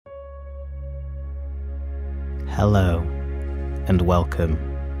Hello and welcome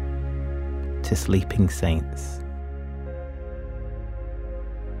to Sleeping Saints.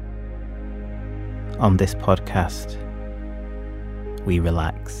 On this podcast, we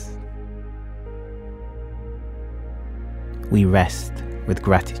relax. We rest with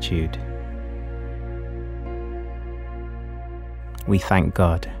gratitude. We thank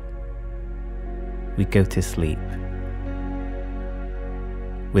God. We go to sleep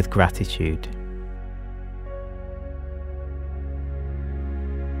with gratitude.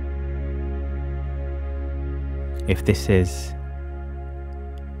 If this is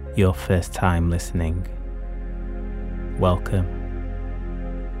your first time listening, welcome.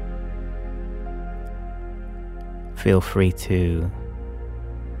 Feel free to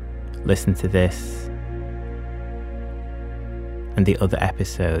listen to this and the other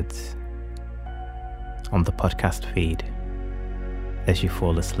episodes on the podcast feed as you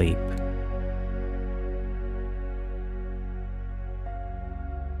fall asleep.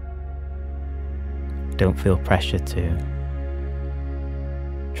 Don't feel pressure to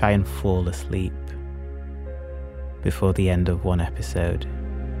try and fall asleep before the end of one episode.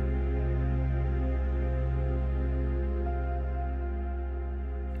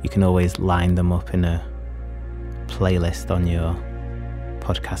 You can always line them up in a playlist on your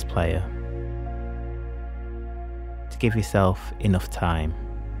podcast player to give yourself enough time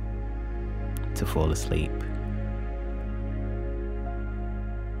to fall asleep.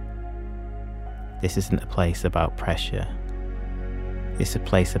 This isn't a place about pressure. It's a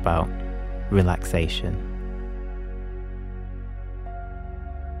place about relaxation.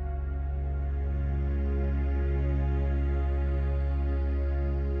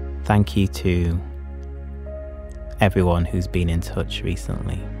 Thank you to everyone who's been in touch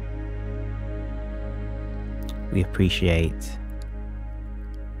recently. We appreciate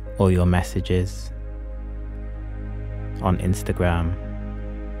all your messages on Instagram,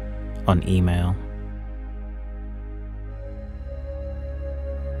 on email,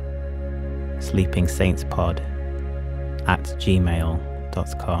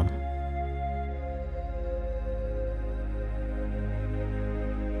 sleepingsaintspod@gmail.com.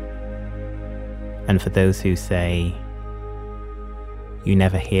 And for those who say you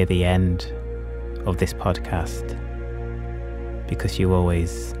never hear the end of this podcast because you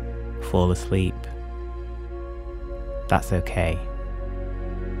always fall asleep, that's okay.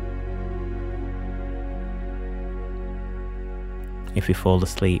 If you fall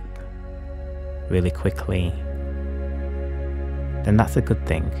asleep really quickly, then that's a good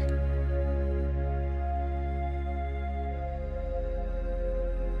thing.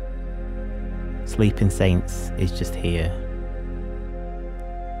 Sleeping Saints is just here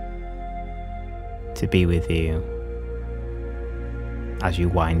to be with you as you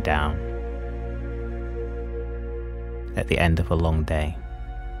wind down at the end of a long day.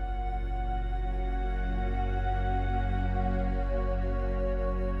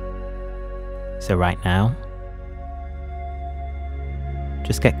 So right now,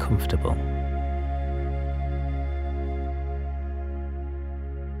 just get comfortable.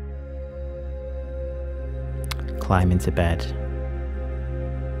 Climb into bed.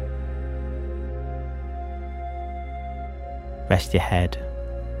 Rest your head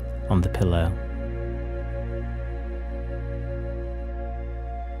on the pillow.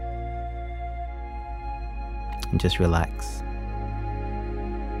 And just relax.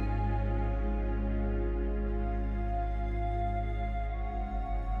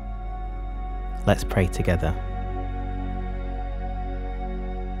 Let's pray together.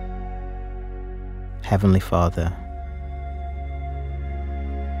 Heavenly Father,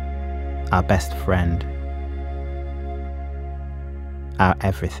 our best friend, our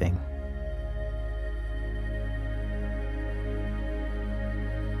everything,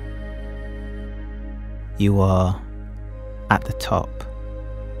 you are at the top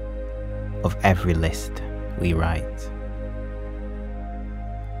of every list we write.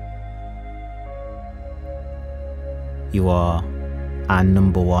 You are our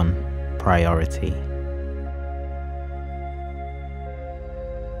number one priority.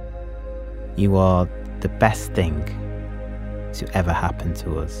 You are the best thing to ever happen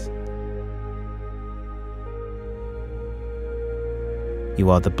to us. You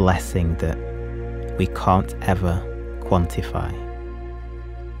are the blessing that we can't ever quantify.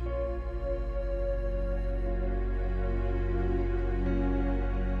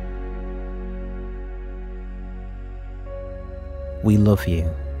 We love you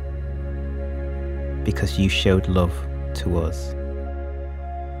because you showed love to us.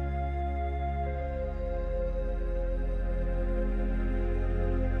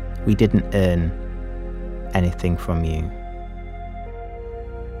 We didn't earn anything from you.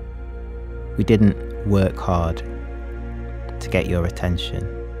 We didn't work hard to get your attention.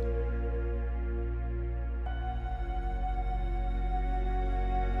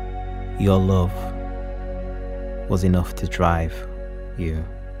 Your love was enough to drive you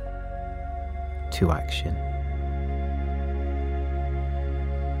to action.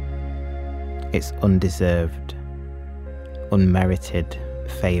 It's undeserved, unmerited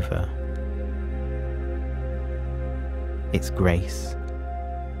favour. It's grace.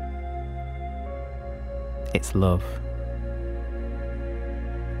 It's love.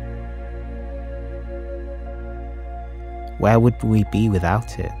 Where would we be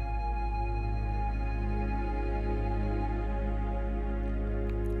without it?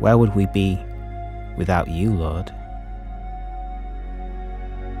 Where would we be without you, Lord?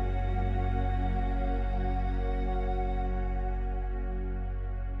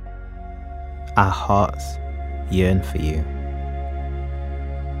 Our hearts yearn for you,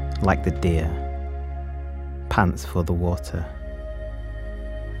 like the deer pants for the water.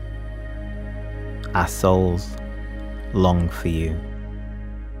 Our souls long for you.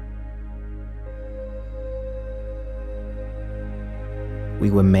 We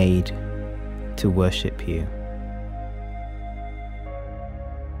were made to worship you.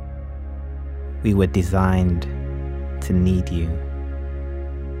 We were designed to need you,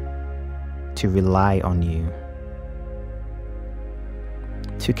 to rely on you,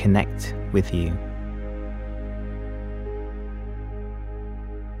 to connect with you.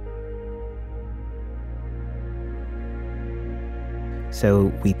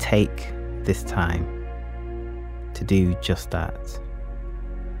 So we take this time to do just that.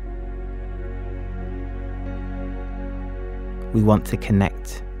 We want to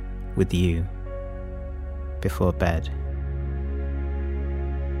connect with you before bed.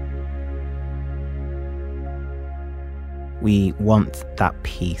 We want that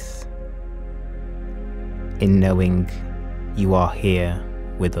peace in knowing you are here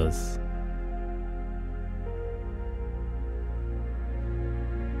with us.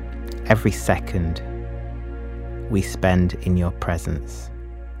 Every second we spend in your presence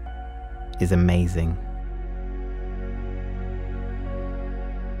is amazing.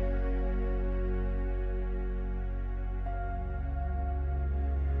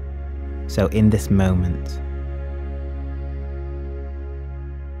 So in this moment,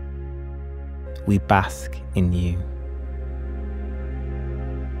 we bask in you.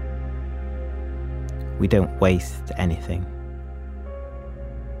 We don't waste anything.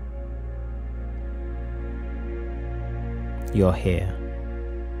 You're here,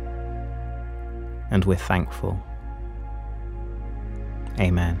 and we're thankful.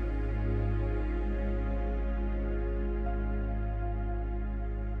 Amen.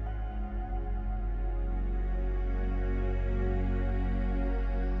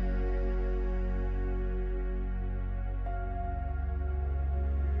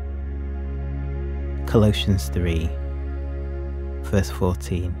 Colossians 3, verse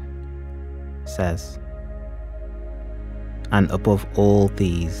 14 says, "And above all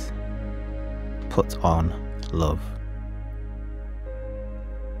these, put on love,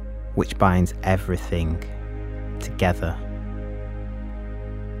 which binds everything together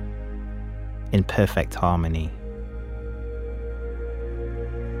in perfect harmony."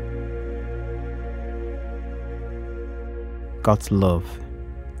 God's love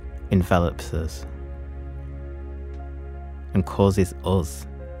envelops us and causes us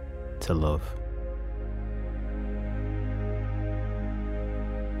to love.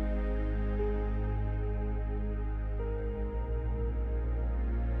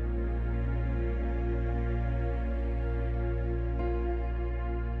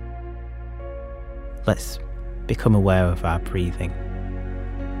 Let's become aware of our breathing.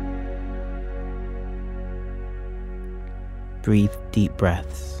 Breathe deep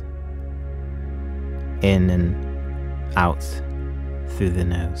breaths in and out through the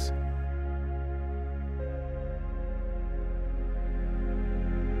nose.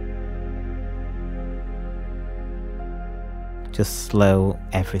 Just slow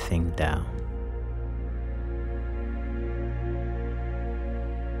everything down.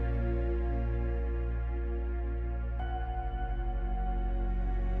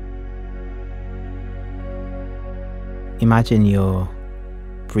 Imagine you're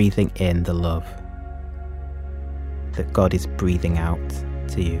breathing in the love that God is breathing out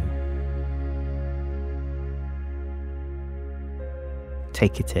to you.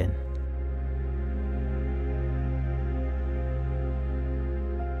 Take it in.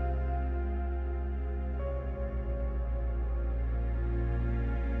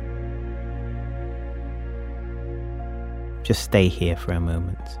 just stay here for a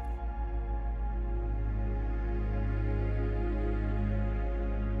moment.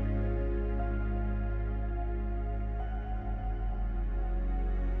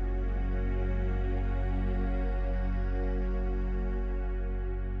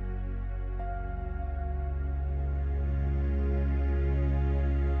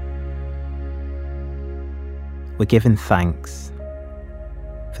 We're giving thanks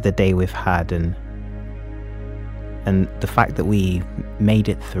for the day we've had and the fact that we made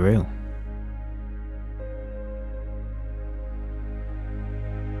it through.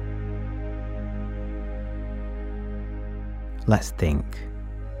 Let's think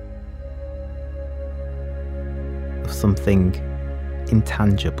of something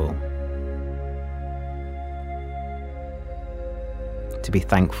intangible to be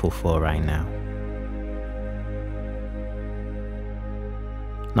thankful for right now.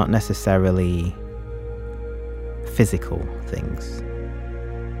 Not necessarily physical things,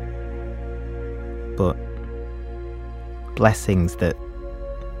 but blessings that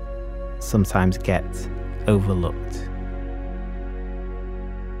sometimes get overlooked.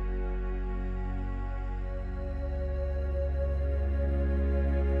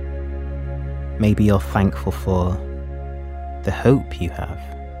 Maybe you're thankful for the hope you have.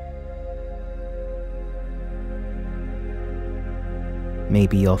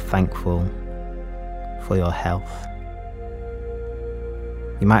 Maybe you're thankful for your health.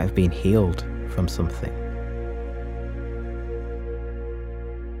 You might have been healed from something.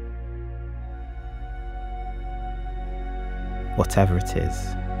 Whatever it is,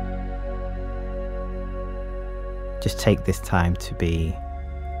 just take this time to be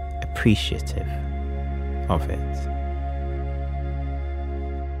appreciative of it.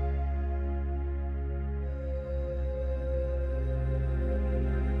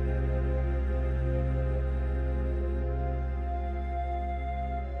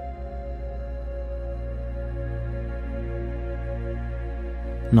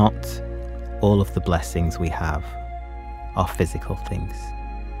 Not all of the blessings we have are physical things.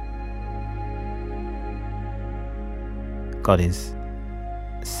 God is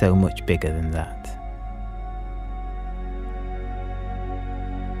so much bigger than that.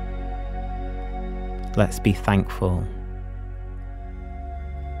 Let's be thankful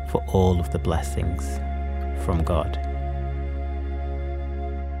for all of the blessings from God.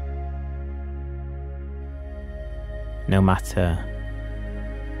 No matter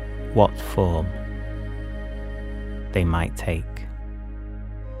what form they might take.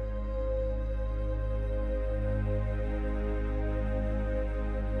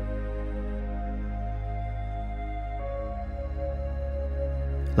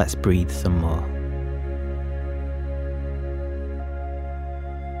 Let's breathe some more.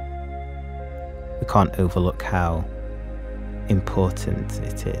 We can't overlook how important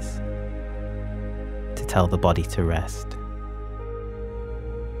it is to tell the body to rest.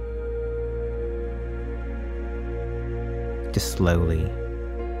 Just slowly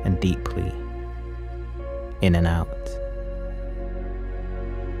and deeply, in and out.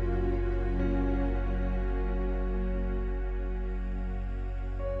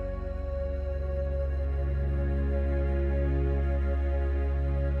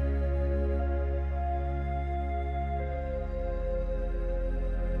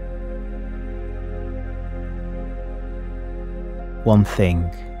 One thing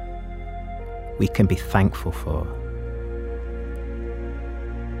we can be thankful for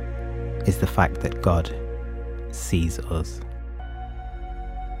is the fact that God sees us.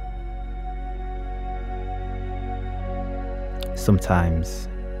 Sometimes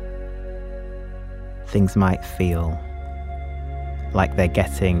things might feel like they're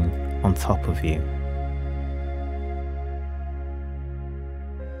getting on top of you.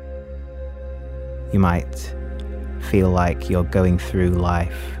 You might feel like you're going through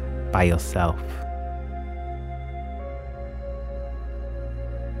life by yourself.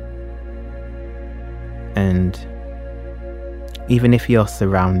 And even if you're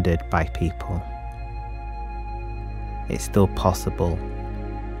surrounded by people, it's still possible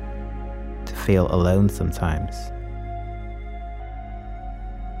to feel alone sometimes.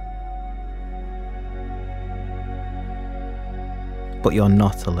 But you're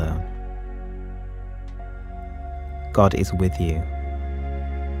not alone. God is with you,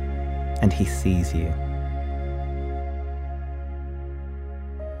 and He sees you.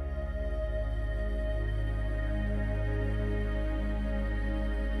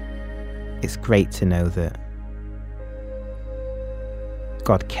 It's great to know that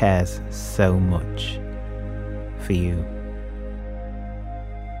God cares so much for you.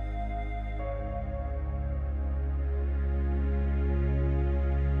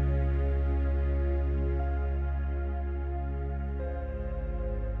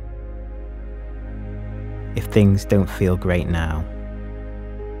 If things don't feel great now,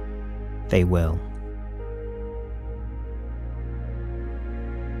 they will.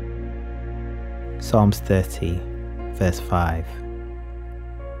 Psalms 30, verse 5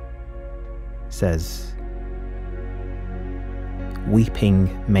 says, "Weeping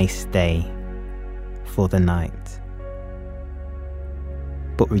may stay for the night,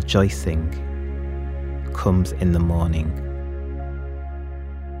 but rejoicing comes in the morning."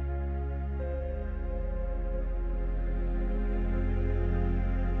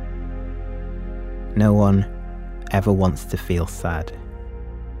 No one ever wants to feel sad.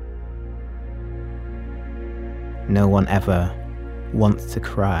 No one ever wants to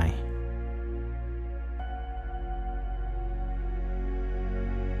cry.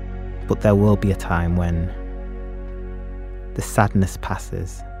 But there will be a time when the sadness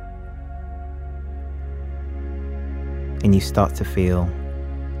passes and you start to feel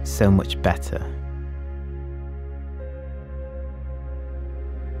so much better.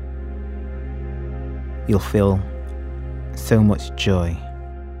 You'll feel so much joy.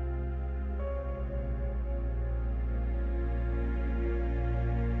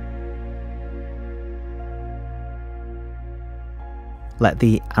 Let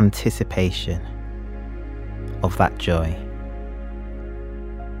the anticipation of that joy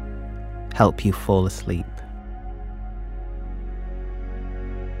help you fall asleep.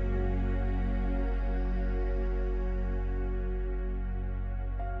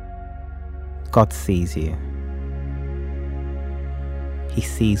 God sees you. He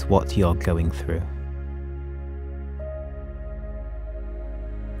sees what you're going through.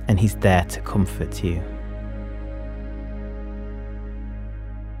 And He's there to comfort you.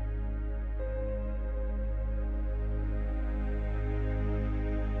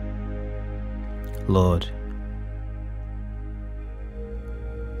 Lord,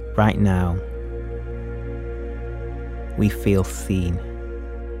 right now, we feel seen.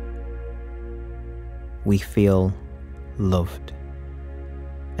 We feel loved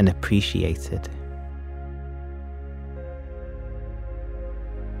and appreciated.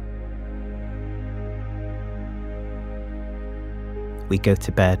 We go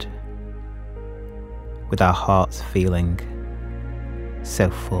to bed with our hearts feeling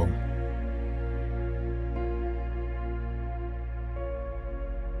so full.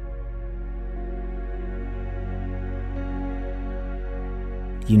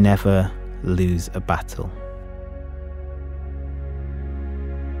 You never lose a battle.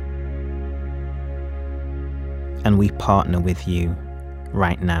 And we partner with you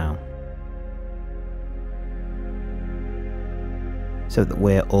right now so that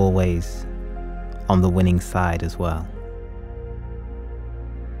we're always on the winning side as well.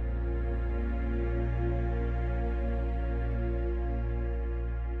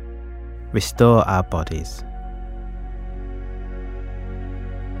 Restore our bodies.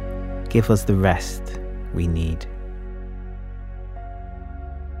 Give us the rest we need.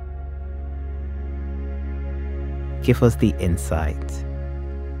 Give us the insight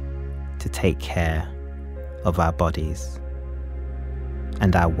to take care of our bodies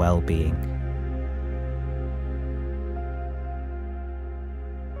and our well-being.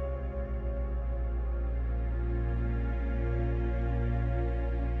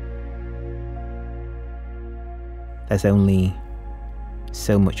 There's only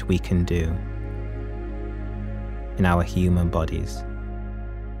so much we can do in our human bodies.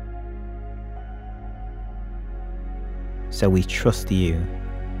 So we trust you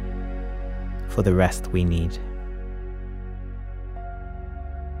for the rest we need.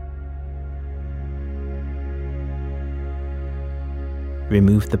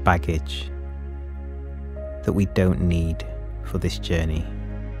 Remove the baggage that we don't need for this journey.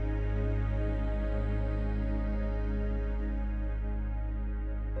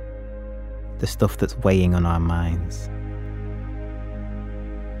 The stuff that's weighing on our minds.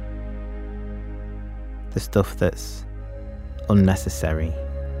 The stuff that's unnecessary.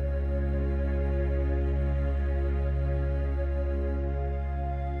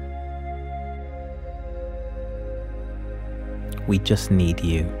 We just need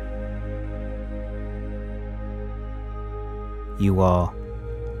you. You are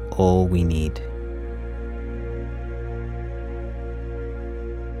all we need.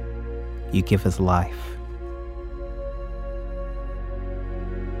 You give us life.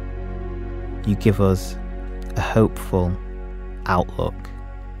 You give us a hopeful outlook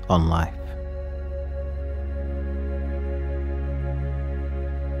on life.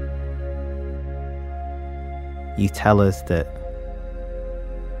 You tell us that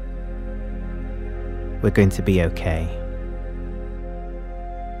we're going to be okay.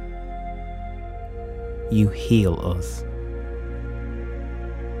 You heal us.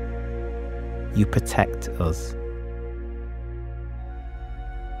 You protect us.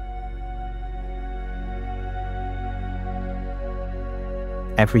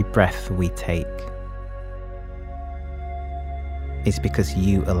 Every breath we take is because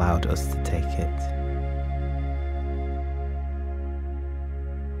you allowed us to take it.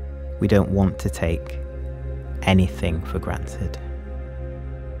 We don't want to take anything for granted.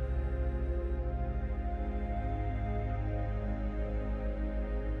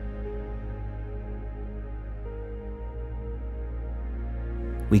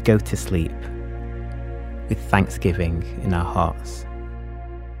 We go to sleep with thanksgiving in our hearts.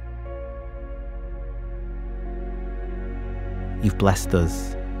 You've blessed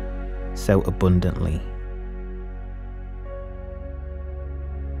us so abundantly.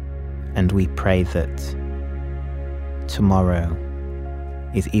 And we pray that tomorrow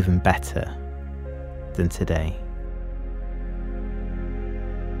is even better than today.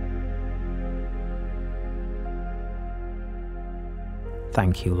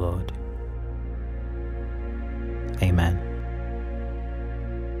 Thank you, Lord. Amen.